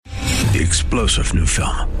the explosive new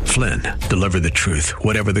film, Flynn, Deliver the Truth,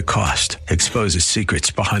 Whatever the Cost, exposes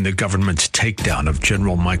secrets behind the government's takedown of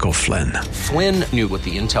General Michael Flynn. Flynn knew what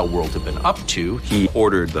the intel world had been up to. He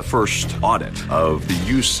ordered the first audit of the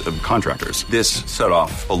use of contractors. This set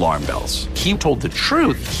off alarm bells. He told the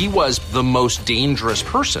truth. He was the most dangerous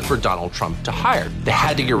person for Donald Trump to hire. They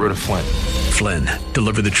had to get rid of Flynn. Flynn,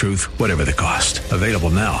 Deliver the Truth, Whatever the Cost. Available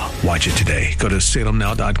now. Watch it today. Go to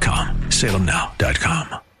salemnow.com.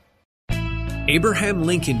 salemnow.com. Abraham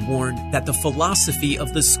Lincoln warned that the philosophy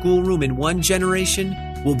of the schoolroom in one generation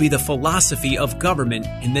will be the philosophy of government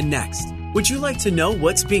in the next. Would you like to know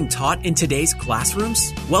what's being taught in today's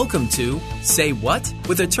classrooms? Welcome to Say What?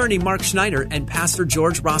 With attorney Mark Schneider and Pastor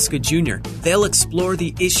George Rosca Jr. They'll explore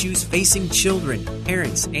the issues facing children,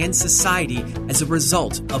 parents, and society as a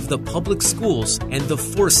result of the public schools and the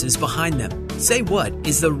forces behind them. Say What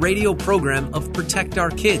is the radio program of Protect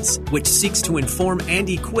Our Kids, which seeks to inform and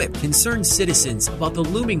equip concerned citizens about the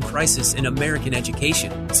looming crisis in American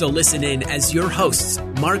education. So listen in as your hosts,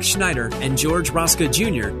 Mark Schneider and George Rosca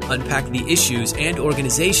Jr., unpack the issues and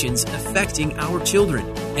organizations affecting our children.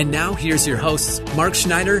 And now here's your hosts, Mark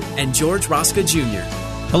Schneider and George Rosca Jr.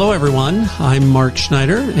 Hello, everyone. I'm Mark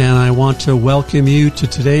Schneider, and I want to welcome you to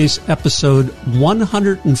today's episode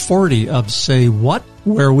 140 of Say What,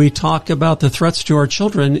 where we talk about the threats to our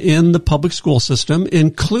children in the public school system,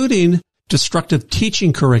 including destructive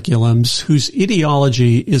teaching curriculums whose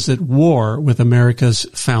ideology is at war with America's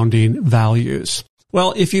founding values.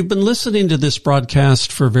 Well, if you've been listening to this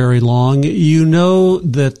broadcast for very long, you know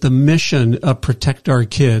that the mission of Protect Our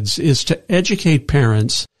Kids is to educate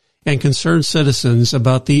parents and concerned citizens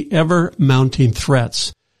about the ever-mounting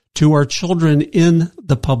threats to our children in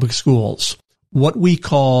the public schools, what we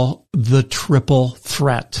call the triple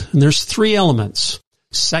threat. And there's three elements: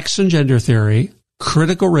 sex and gender theory,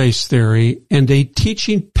 critical race theory, and a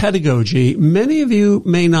teaching pedagogy many of you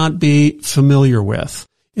may not be familiar with.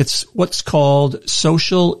 It's what's called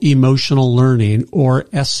social emotional learning, or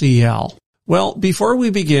SEL. Well, before we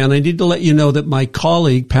begin, I need to let you know that my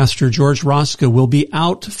colleague, Pastor George Rosca, will be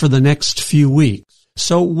out for the next few weeks.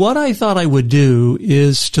 So what I thought I would do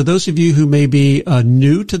is, to those of you who may be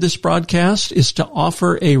new to this broadcast, is to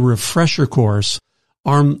offer a refresher course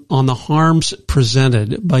on the harms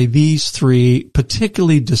presented by these three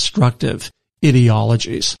particularly destructive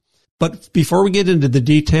ideologies. But before we get into the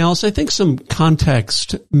details, I think some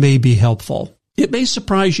context may be helpful. It may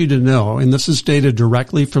surprise you to know, and this is data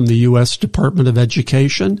directly from the U.S. Department of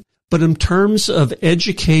Education, but in terms of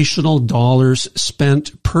educational dollars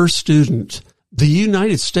spent per student, the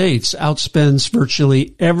United States outspends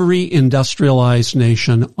virtually every industrialized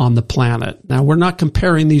nation on the planet. Now, we're not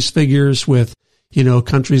comparing these figures with,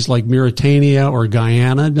 countries like Mauritania or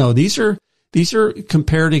Guyana. No, these are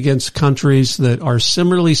compared against countries that are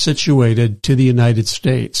similarly situated to the United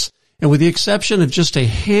States. And with the exception of just a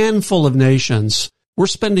handful of nations, we're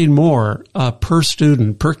spending more per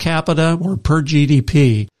student, per capita, or per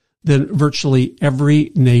GDP than virtually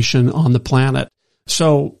every nation on the planet.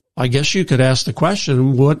 So I guess you could ask the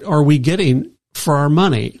question, what are we getting for our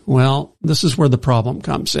money? Well, this is where the problem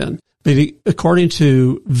comes in. According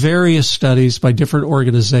to various studies by different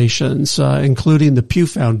organizations, including the Pew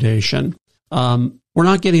Foundation, we're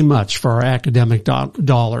not getting much for our academic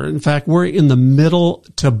dollar. In fact, we're in the middle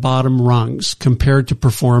to bottom rungs compared to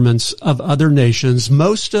performance of other nations,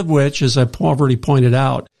 most of which, as I've already pointed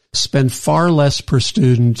out, spend far less per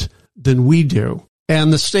student than we do.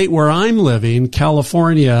 And the state where I'm living,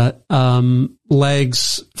 California,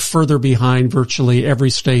 lags further behind virtually every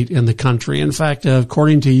state in the country. In fact,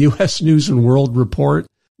 according to U.S. News and World Report,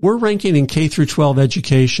 we're ranking in K through 12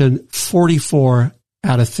 education 44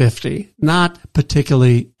 out of 50. Not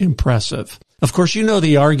particularly impressive. Of course, you know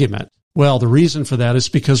the argument. Well, the reason for that is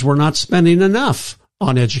because we're not spending enough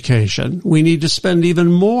on education. We need to spend even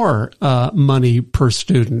more money per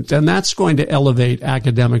student, and that's going to elevate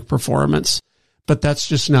academic performance. But that's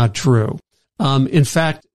just not true. In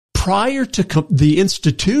fact, prior to the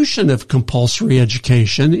institution of compulsory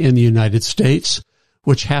education in the United States,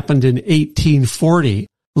 which happened in 1840,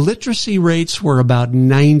 literacy rates were about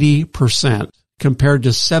 90%. Compared to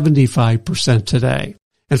 75% today.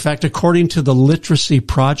 In fact, according to the Literacy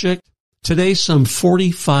Project, today some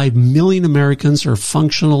 45 million Americans are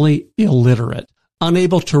functionally illiterate,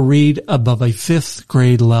 unable to read above a 5th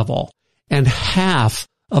grade level, and half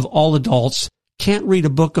of all adults can't read a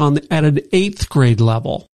book at an 8th grade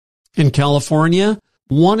level. In California,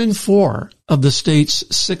 1 in 4 of the state's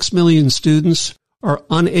 6 million students are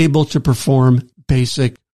unable to perform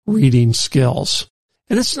basic reading skills.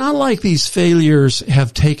 And it's not like these failures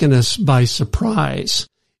have taken us by surprise.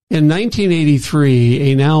 In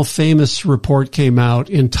 1983, a now famous report came out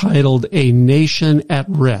entitled A Nation at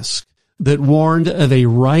Risk that warned of a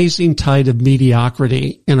rising tide of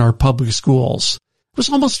mediocrity in our public schools. It was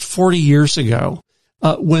almost 40 years ago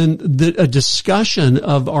when a discussion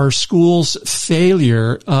of our schools'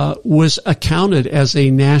 failure was accounted as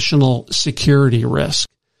a national security risk.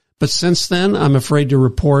 But since then, I'm afraid to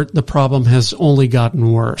report the problem has only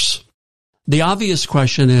gotten worse. The obvious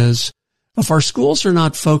question is, if our schools are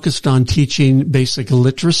not focused on teaching basic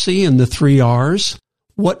literacy and the 3 R's,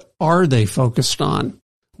 what are they focused on?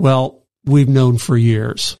 Well, we've known for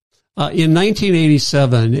years. In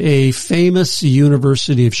 1987, a famous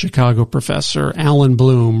University of Chicago professor, Alan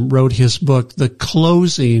Bloom, wrote his book, The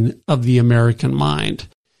Closing of the American Mind.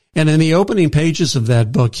 And in the opening pages of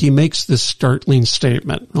that book, he makes this startling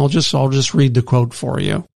statement. I'll just read the quote for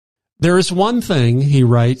you. There is one thing, he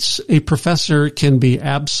writes, a professor can be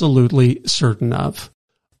absolutely certain of.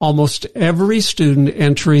 Almost every student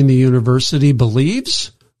entering the university believes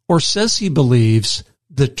or says he believes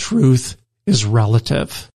the truth is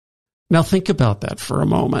relative. Now think about that for a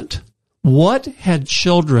moment. What had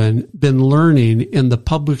children been learning in the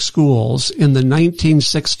public schools in the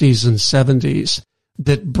 1960s and 70s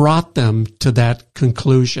that brought them to that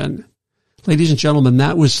conclusion? Ladies and gentlemen,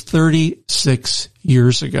 that was 36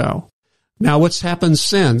 years ago. Now, what's happened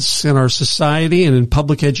since in our society and in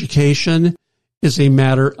public education is a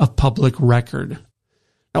matter of public record.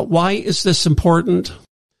 Now, why is this important?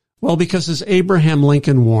 Well, because as Abraham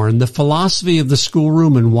Lincoln warned, the philosophy of the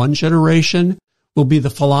schoolroom in one generation will be the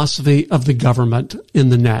philosophy of the government in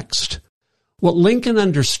the next. What Lincoln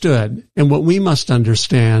understood, and what we must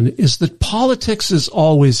understand, is that politics is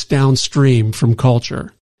always downstream from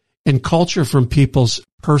culture, and culture from people's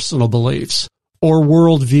personal beliefs or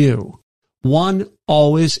worldview. One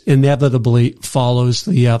always inevitably follows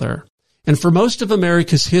the other. And for most of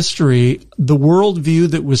America's history, the worldview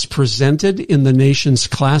that was presented in the nation's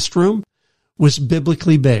classroom was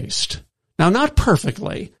biblically based. Now, not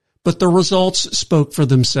perfectly, but the results spoke for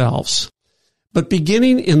themselves. But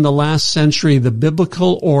beginning in the last century, the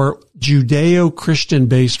biblical or Judeo-Christian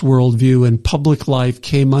based worldview in public life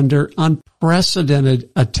came under unprecedented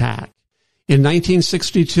attack. In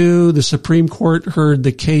 1962, the Supreme Court heard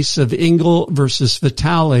the case of Engel versus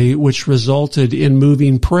Vitale, which resulted in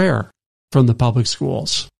moving prayer from the public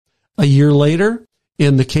schools. A year later,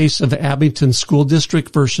 in the case of Abington School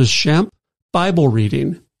District versus Schempp, Bible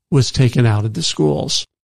reading was taken out of the schools.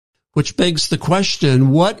 Which begs the question,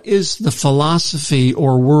 what is the philosophy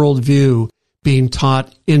or worldview being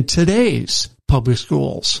taught in today's public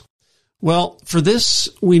schools? Well, for this,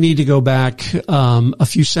 we need to go back a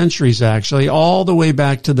few centuries, actually, all the way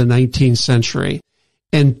back to the 19th century,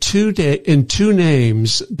 and two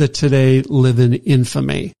names that today live in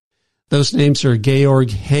infamy. Those names are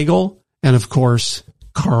Georg Hegel and, of course,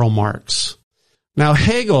 Karl Marx. Now,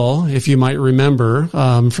 Hegel, if you might remember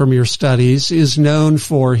from your studies, is known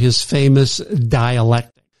for his famous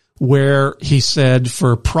dialectic, where he said,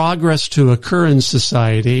 for progress to occur in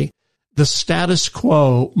society, the status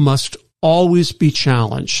quo must always be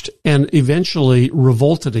challenged and eventually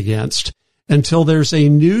revolted against until there's a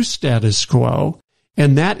new status quo,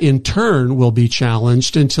 and that in turn will be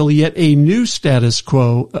challenged until yet a new status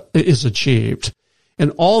quo is achieved.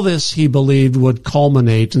 And all this, he believed, would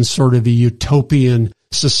culminate in sort of a utopian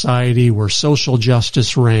society where social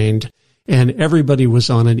justice reigned and everybody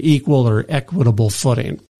was on an equal or equitable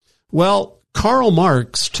footing. Well, Karl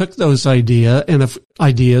Marx took those ideas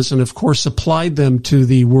and of course applied them to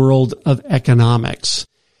the world of economics.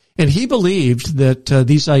 And he believed that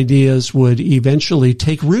these ideas would eventually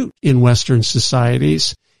take root in Western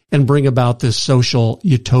societies and bring about this social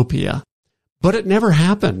utopia. But it never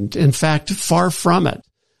happened. In fact, far from it.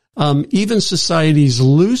 Even societies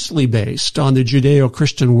loosely based on the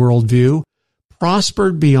Judeo-Christian worldview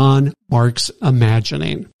prospered beyond Marx's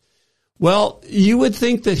imagining. Well, you would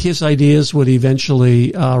think that his ideas would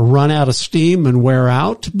eventually run out of steam and wear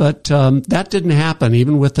out, but that didn't happen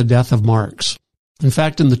even with the death of Marx. In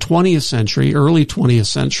fact, in the 20th century, early 20th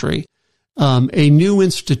century, a new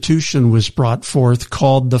institution was brought forth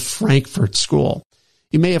called the Frankfurt School.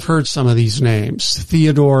 You may have heard some of these names: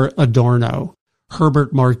 Theodor Adorno,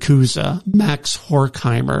 Herbert Marcuse, Max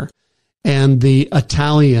Horkheimer, and the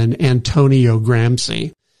Italian Antonio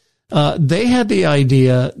Gramsci. They had the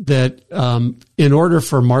idea that in order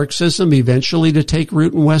for Marxism eventually to take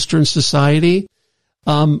root in Western society,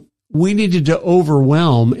 we needed to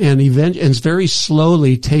overwhelm and very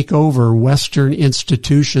slowly take over Western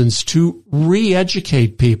institutions to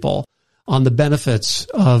re-educate people on the benefits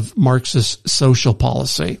of Marxist social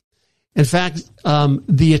policy. In fact,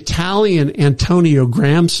 the Italian Antonio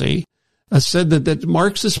Gramsci said that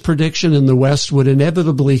Marxist prediction in the West would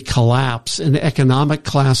inevitably collapse in economic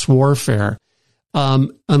class warfare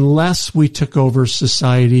unless we took over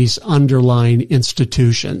society's underlying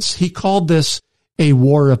institutions. He called this a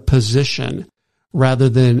war of position rather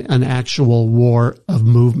than an actual war of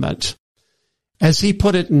movement. As he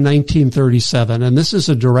put it in 1937, and this is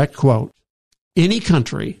a direct quote, "Any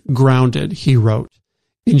country grounded," he wrote,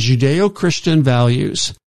 "in Judeo-Christian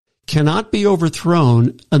values cannot be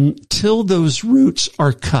overthrown until those roots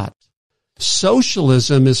are cut.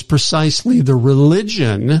 Socialism is precisely the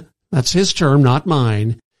religion," that's his term, not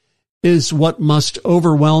mine, "is what must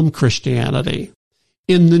overwhelm Christianity.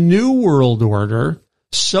 In the New World Order,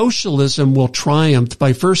 socialism will triumph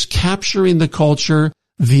by first capturing the culture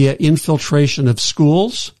via infiltration of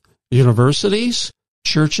schools, universities,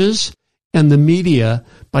 churches, and the media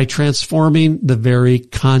by transforming the very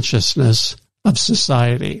consciousness of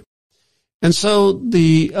society." And so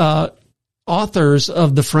the authors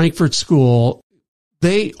of the Frankfurt School,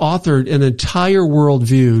 they authored an entire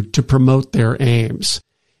worldview to promote their aims.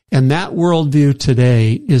 And that worldview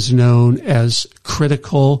today is known as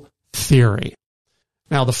critical theory.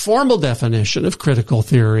 Now, the formal definition of critical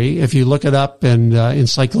theory, if you look it up in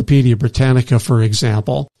Encyclopedia Britannica, for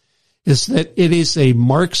example, is that it is a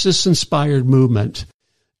Marxist-inspired movement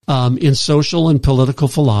in social and political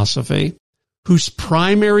philosophy whose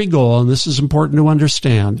primary goal, and this is important to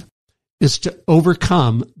understand, is to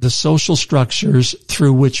overcome the social structures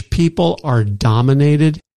through which people are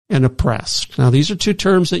dominated and oppressed. Now, these are two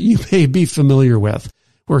terms that you may be familiar with.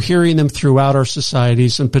 We're hearing them throughout our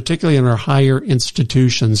societies, and particularly in our higher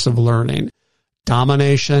institutions of learning.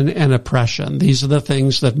 Domination and oppression. These are the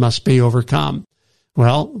things that must be overcome.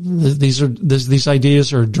 Well, these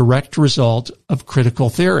ideas are a direct result of critical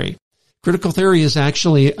theory. Critical theory is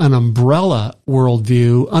actually an umbrella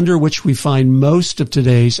worldview under which we find most of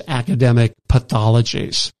today's academic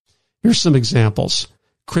pathologies. Here's some examples.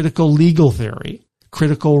 Critical legal theory,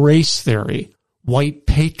 critical race theory, white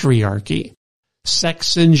patriarchy,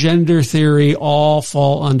 sex and gender theory all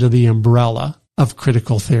fall under the umbrella of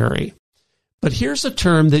critical theory. But here's a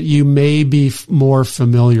term that you may be more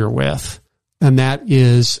familiar with, and that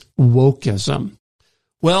is wokeism.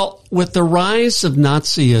 Well, with the rise of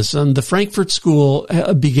Nazism, the Frankfurt School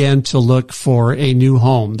began to look for a new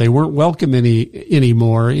home. They weren't welcome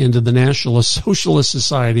anymore into the National Socialist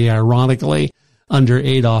Society, ironically, under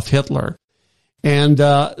Adolf Hitler. And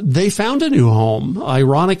they found a new home,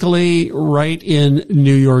 ironically, right in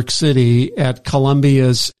New York City at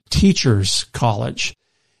Columbia's Teachers College.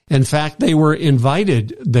 In fact, they were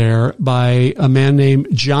invited there by a man named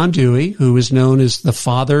John Dewey, who is known as the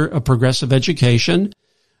father of progressive education.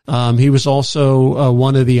 He was also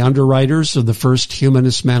one of the underwriters of the first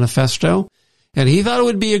Humanist Manifesto. And he thought it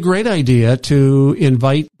would be a great idea to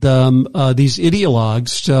invite these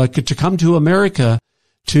ideologues to come to America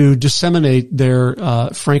to disseminate their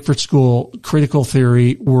Frankfurt School critical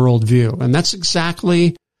theory worldview. And that's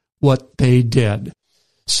exactly what they did.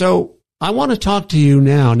 So I want to talk to you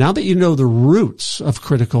now that you know the roots of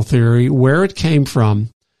critical theory, where it came from.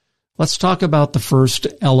 Let's talk about the first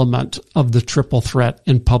element of the triple threat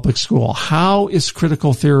in public school. How is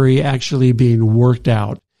critical theory actually being worked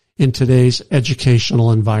out in today's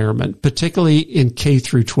educational environment, particularly in K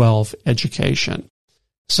through 12 education?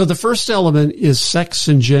 So the first element is sex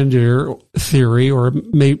and gender theory, or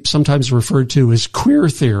sometimes referred to as queer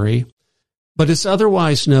theory, but it's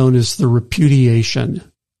otherwise known as the repudiation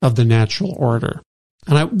of the natural order.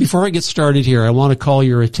 And before I get started here, I want to call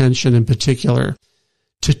your attention in particular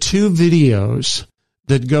to two videos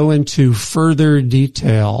that go into further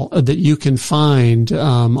detail that you can find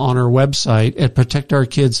on our website at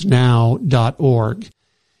protectourkidsnow.org.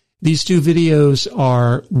 These two videos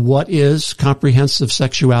are what is comprehensive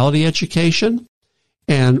sexuality education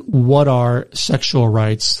and what are sexual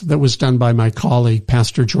rights, that was done by my colleague,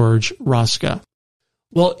 Pastor George Roska.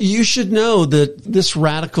 Well, you should know that this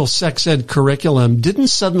radical sex ed curriculum didn't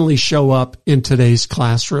suddenly show up in today's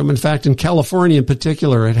classroom. In fact, in California in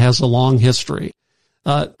particular, it has a long history.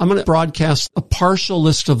 I'm going to broadcast a partial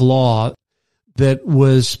list of law that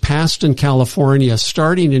was passed in California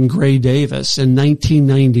starting in Gray Davis in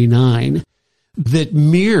 1999 that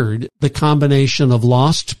mirrored the combination of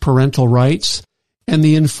lost parental rights and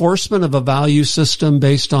the enforcement of a value system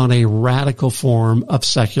based on a radical form of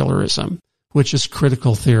secularism, which is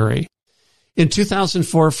critical theory. In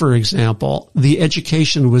 2004, for example, the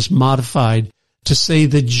education was modified to say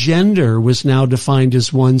the gender was now defined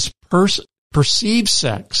as one's perceived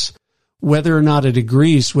sex, whether or not it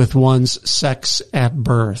agrees with one's sex at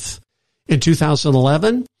birth. In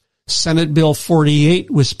 2011, Senate Bill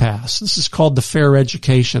 48 was passed. This is called the Fair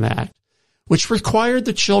Education Act, which required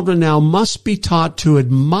that children now must be taught to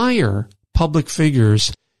admire public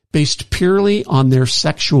figures based purely on their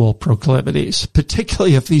sexual proclivities,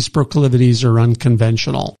 particularly if these proclivities are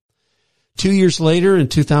unconventional. 2 years later, in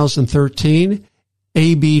 2013,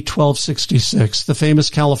 AB 1266, the famous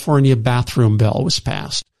California bathroom bill, was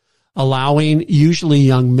passed, allowing usually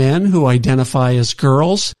young men who identify as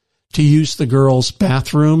girls to use the girls'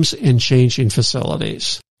 bathrooms and changing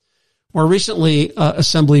facilities. More recently,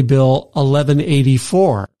 Assembly Bill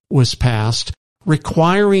 1184 was passed,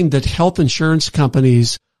 requiring that health insurance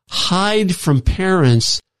companies hide from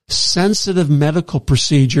parents sensitive medical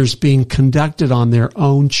procedures being conducted on their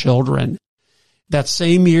own children. That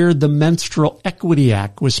same year, the Menstrual Equity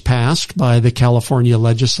Act was passed by the California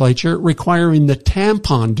legislature, requiring the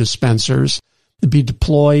tampon dispensers to be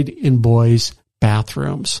deployed in boys'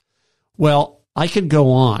 bathrooms. Well, I could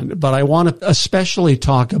go on, but I want to especially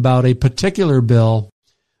talk about a particular bill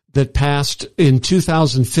that passed in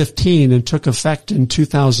 2015 and took effect in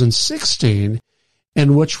 2016,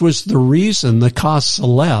 and which was the reason, the cause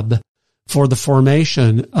célèbre, for the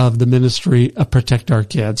formation of the Ministry of Protect Our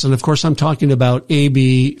Kids. And of course, I'm talking about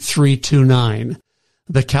AB 329,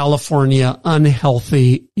 the California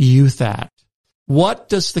Unhealthy Youth Act. What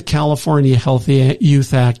does the California Healthy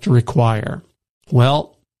Youth Act require?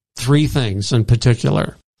 Well, three things in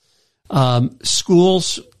particular.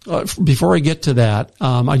 Schools, before I get to that,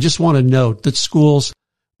 I just want to note that schools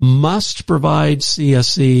must provide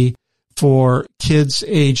CSE for kids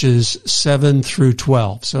ages 7 through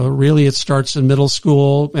 12. So really it starts in middle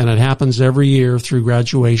school and it happens every year through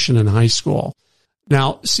graduation in high school.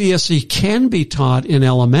 Now, CSE can be taught in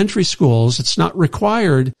elementary schools. It's not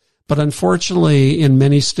required, but unfortunately in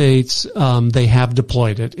many states, they have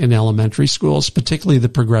deployed it in elementary schools, particularly the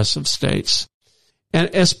progressive states.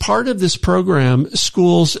 And as part of this program,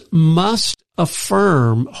 schools must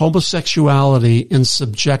affirm homosexuality and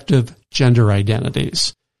subjective gender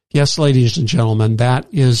identities. Yes, ladies and gentlemen, that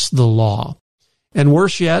is the law. And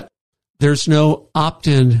worse yet, there's no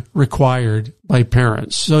opt-in required by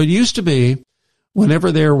parents. So it used to be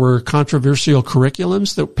whenever there were controversial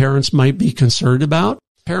curriculums that parents might be concerned about,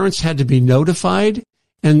 parents had to be notified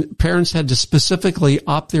and parents had to specifically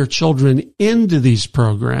opt their children into these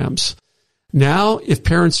programs. Now, if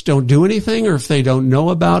parents don't do anything or if they don't know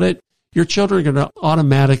about it, your children are going to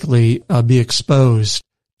automatically be exposed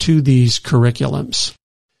to these curriculums.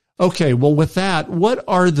 Okay, well, with that, what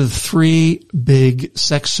are the three big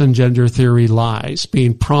sex and gender theory lies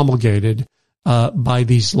being promulgated by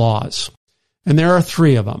these laws? And there are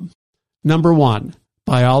three of them. Number one,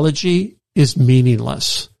 biology is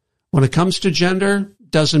meaningless. When it comes to gender,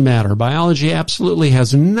 doesn't matter. Biology absolutely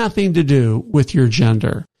has nothing to do with your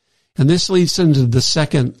gender. And this leads into the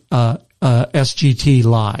second SGT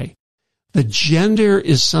lie. The gender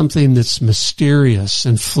is something that's mysterious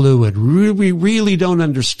and fluid. We really don't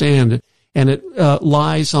understand it, and it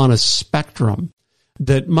lies on a spectrum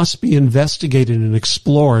that must be investigated and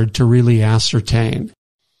explored to really ascertain.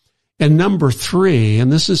 And number three,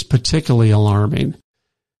 and this is particularly alarming,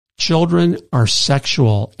 children are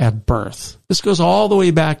sexual at birth. This goes all the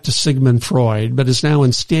way back to Sigmund Freud, but is now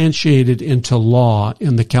instantiated into law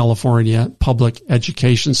in the California public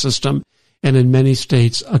education system and in many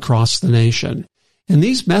states across the nation. And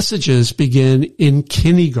these messages begin in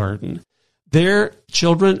kindergarten. Their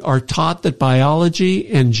children are taught that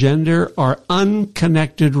biology and gender are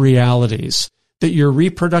unconnected realities, that your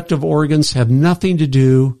reproductive organs have nothing to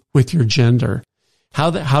do with your gender. How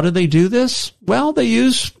do they do this? Well, they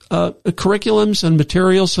use curriculums and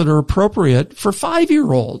materials that are appropriate for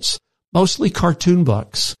 5-year-olds, mostly cartoon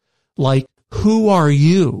books, like Who Are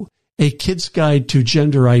You? A Kid's Guide to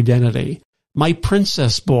Gender Identity. My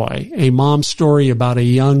Princess Boy, a mom's story about a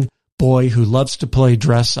young boy who loves to play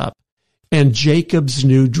dress up. And Jacob's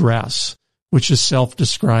New Dress, which is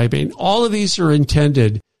self-describing. All of these are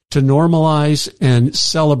intended to normalize and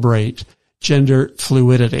celebrate gender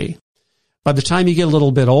fluidity. By the time you get a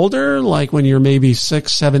little bit older, like when you're maybe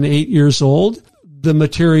 6, 7, 8 years old, the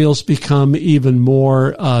materials become even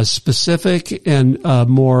more specific and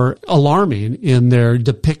more alarming in their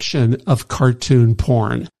depiction of cartoon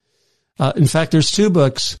porn. In fact, there's 2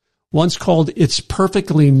 books. One's called It's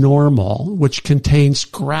Perfectly Normal, which contains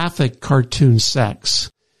graphic cartoon sex.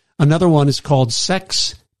 Another one is called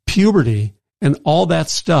Sex, Puberty, and All That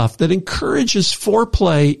Stuff that encourages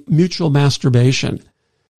foreplay, mutual masturbation.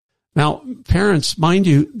 Now, parents, mind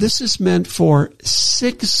you, this is meant for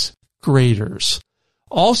 6th graders.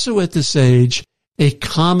 Also at this age, a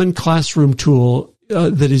common classroom tool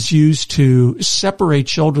that is used to separate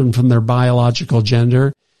children from their biological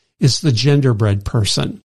gender is the genderbread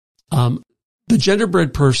person. The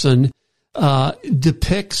genderbread person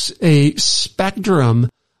depicts a spectrum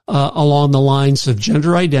along the lines of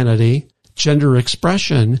gender identity, gender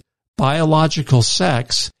expression, biological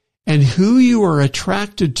sex, and who you are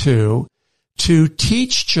attracted to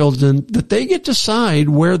teach children that they get to decide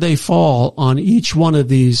where they fall on each one of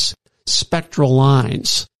these spectral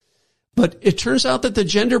lines. But it turns out that the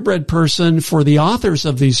genderbread person, for the authors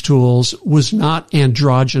of these tools, was not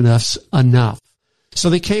androgynous enough. So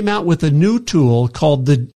they came out with a new tool called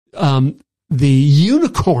the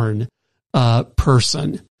unicorn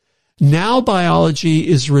person. Now biology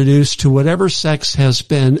is reduced to whatever sex has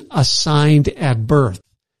been assigned at birth.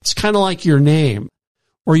 It's kind of like your name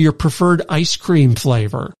or your preferred ice cream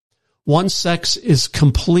flavor. One sex is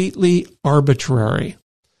completely arbitrary.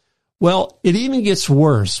 Well, it even gets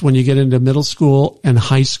worse when you get into middle school and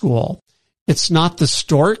high school. It's not the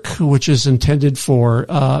stork, which is intended for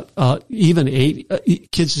even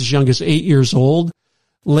kids as young as 8 years old,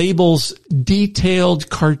 labels detailed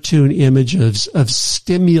cartoon images of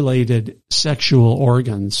stimulated sexual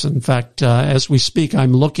organs. In fact, as we speak,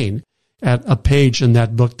 I'm looking at a page in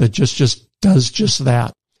that book that just does just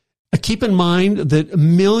that. Keep in mind that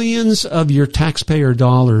millions of your taxpayer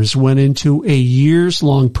dollars went into a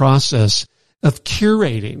years-long process of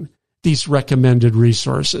curating these recommended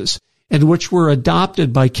resources, and which were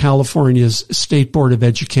adopted by California's State Board of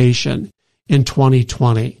Education in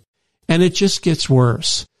 2020. And it just gets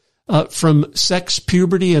worse. From sex,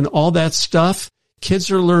 puberty, and all that stuff, kids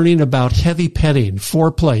are learning about heavy petting,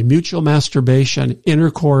 foreplay, mutual masturbation,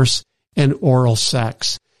 intercourse, and oral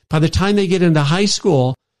sex. By the time they get into high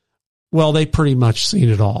school, well, they pretty much seen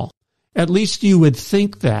it all. At least you would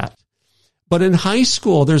think that. But in high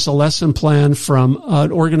school, there's a lesson plan from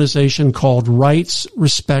an organization called Rights,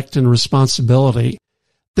 Respect, and Responsibility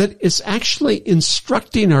that is actually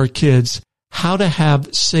instructing our kids how to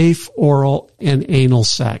have safe oral and anal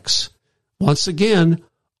sex. Once again,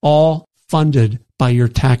 all funded by your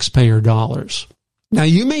taxpayer dollars. Now,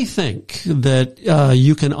 you may think that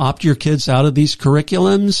you can opt your kids out of these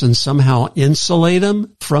curriculums and somehow insulate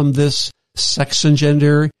them from this sex and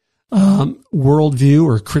gender worldview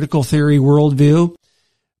or critical theory worldview.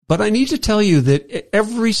 But I need to tell you that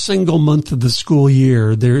every single month of the school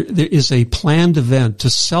year, there is a planned event to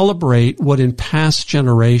celebrate what in past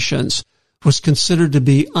generations was considered to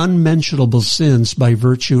be unmentionable sins by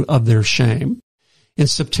virtue of their shame. In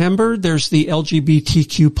September, there's the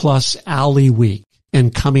LGBTQ plus Ally Week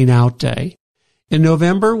and Coming Out Day. In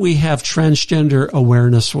November, we have Transgender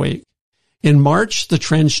Awareness Week. In March, the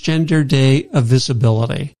Transgender Day of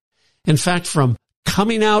Visibility. In fact, from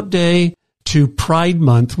Coming Out Day to Pride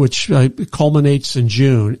Month, which culminates in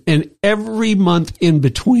June, and every month in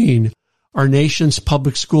between, our nation's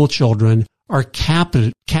public school children are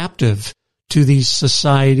captive to these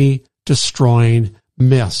society-destroying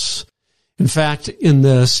myths. In fact, in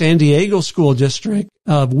the San Diego School District,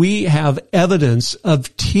 we have evidence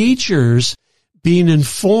of teachers being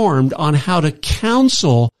informed on how to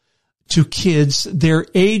counsel to kids their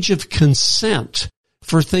age of consent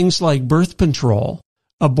for things like birth control,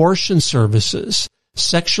 abortion services,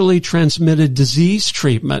 sexually transmitted disease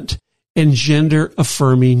treatment, and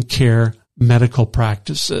gender-affirming care medical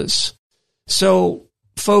practices. So,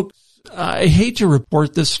 folks, I hate to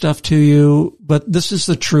report this stuff to you, but this is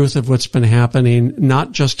the truth of what's been happening,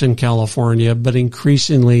 not just in California, but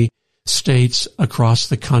increasingly states across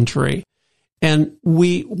the country. And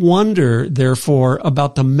we wonder, therefore,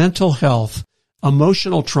 about the mental health,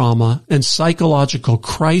 emotional trauma, and psychological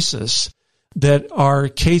crisis that our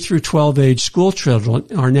K through 12 age school children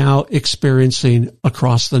are now experiencing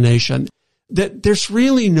across the nation. That there's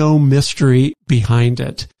really no mystery behind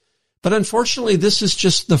it. But unfortunately, this is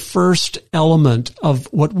just the first element of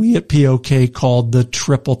what we at POK called the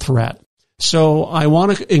triple threat. So I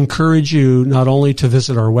want to encourage you not only to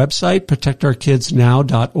visit our website,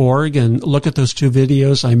 protectourkidsnow.org, and look at those two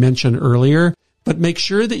videos I mentioned earlier, but make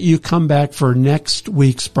sure that you come back for next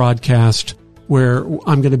week's broadcast where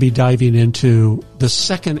I'm going to be diving into the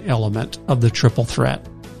second element of the triple threat,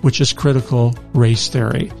 which is critical race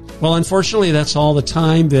theory. Well, unfortunately, that's all the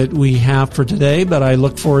time that we have for today, but I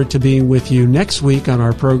look forward to being with you next week on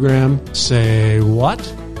our program, Say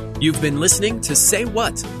What? You've been listening to Say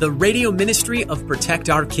What, the radio ministry of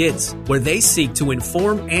Protect Our Kids, where they seek to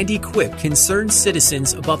inform and equip concerned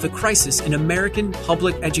citizens about the crisis in American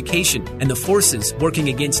public education and the forces working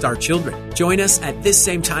against our children. Join us at this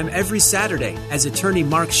same time every Saturday as attorney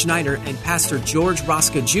Mark Schneider and Pastor George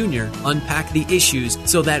Rosca Jr. unpack the issues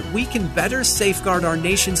so that we can better safeguard our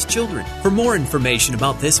nation's children. For more information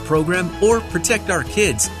about this program or Protect Our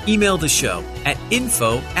Kids, email the show at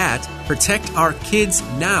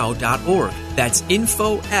info@protectourkidsnow.org. That's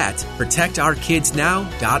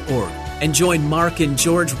info@protectourkidsnow.org. And join Mark and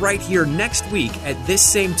George right here next week at this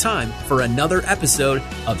same time for another episode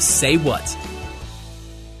of Say What.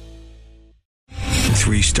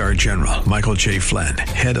 3-star General Michael J. Flynn,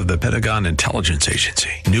 head of the Pentagon Intelligence Agency,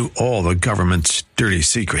 knew all the government's dirty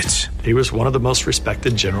secrets. He was one of the most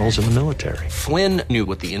respected generals in the military. Flynn knew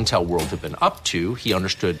what the intel world had been up to. He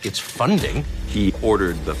understood its funding. He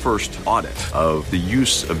ordered the first audit of the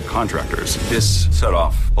use of contractors. This set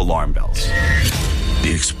off alarm bells.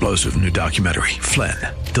 The explosive new documentary, Flynn,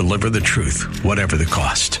 Deliver the Truth, Whatever the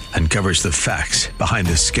Cost, uncovers the facts behind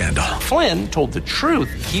this scandal. Flynn told the truth.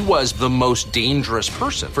 He was the most dangerous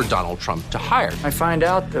person for Donald Trump to hire. I find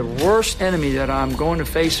out the worst enemy that I'm going to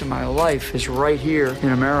face in my life is right here in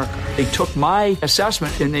America. They took my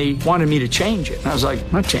assessment and they wanted me to change it. And I was like,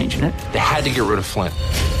 I'm not changing it. They had to get rid of Flynn.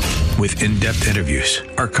 With in-depth interviews,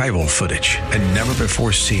 archival footage, and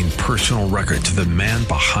never-before-seen personal records of the man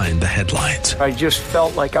behind the headlines. I just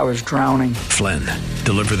felt like I was drowning. Flynn,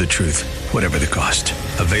 Deliver the Truth, Whatever the Cost.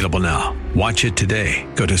 Available now. Watch it today.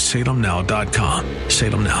 Go to salemnow.com.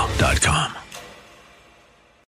 salemnow.com.